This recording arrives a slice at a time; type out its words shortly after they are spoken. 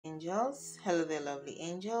angels. Hello there, lovely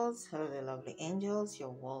angels. Hello there, lovely angels. You're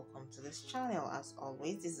welcome to this channel. As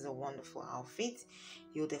always, this is a wonderful outfit.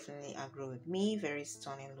 You'll definitely agree with me. Very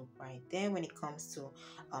stunning look right there. When it comes to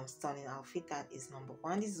stunning outfit, that is number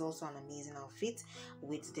one. This is also an amazing outfit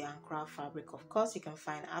with the Ankara fabric. Of course, you can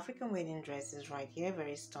find African wedding dresses right here.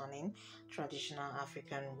 Very stunning traditional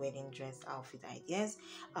African wedding dress outfit ideas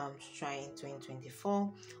to try in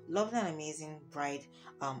 2024. Lovely and amazing bride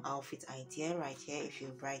outfit idea right here. If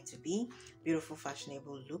you're bride to be, beautiful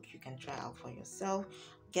fashionable look you can try out for yourself.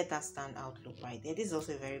 Get that standout look right there. This is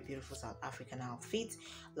also a very beautiful South African outfit.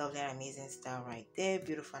 Lovely and amazing style right there.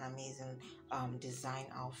 Beautiful and amazing design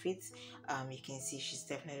outfits. You can see she's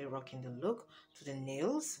definitely rocking the look to the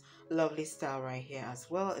nails. Lovely style right here as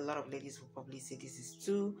well. A lot of ladies will probably say this is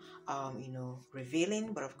too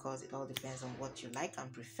revealing, but of course it all depends on what you like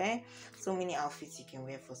and prefer. So many outfits you can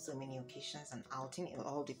wear for so many occasions and outing. It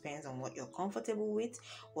all depends on what you're comfortable with,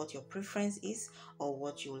 what your preference is, or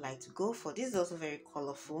what you like to go for. This is also very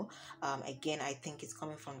colorful. Again, I think it's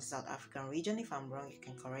coming from the South African region. If I'm wrong, you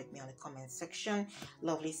can correct me on the comment section.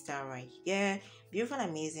 Lovely style right here. Beautiful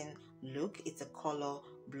and amazing look. It's a color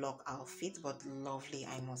block outfit, but lovely,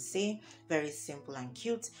 I must say. Very simple and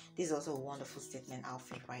cute. This is also a wonderful statement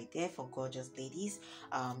outfit right there for gorgeous ladies.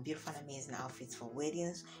 Beautiful and amazing outfits for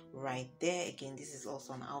weddings right there. Again, this is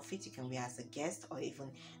also an outfit you can wear as a guest or even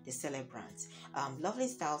the celebrant. Lovely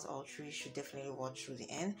styles all three. You should definitely watch through the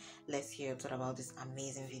end. Let's hear your thought about this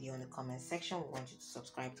amazing video in the comment section. We want you to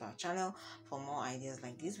subscribe to our channel for more ideas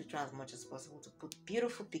like this. We try as much as possible to put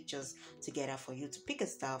beautiful pictures together for you to pick a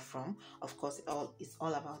style from. Of course, it's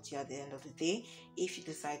all about you at the end of the day. If you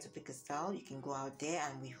decide to pick a style, you can go out there,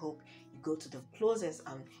 and we hope you go to the closest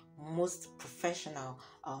and most professional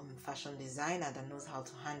fashion designer that knows how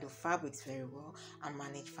to handle fabrics very well and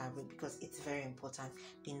manage fabric, because it's very important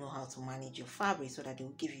they know how to manage your fabric so that they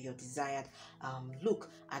will give you your desired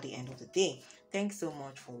look at the end of the day. Thanks so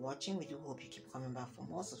much for watching. We do hope you keep coming back for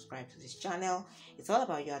more. Subscribe to this channel. It's all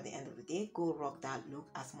about you at the end of the day. Go rock that look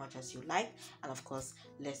as much as you like, and of course,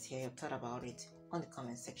 let's hear your thought about it on the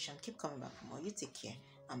comment section. Keep coming back for more. You take care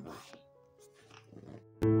and bye.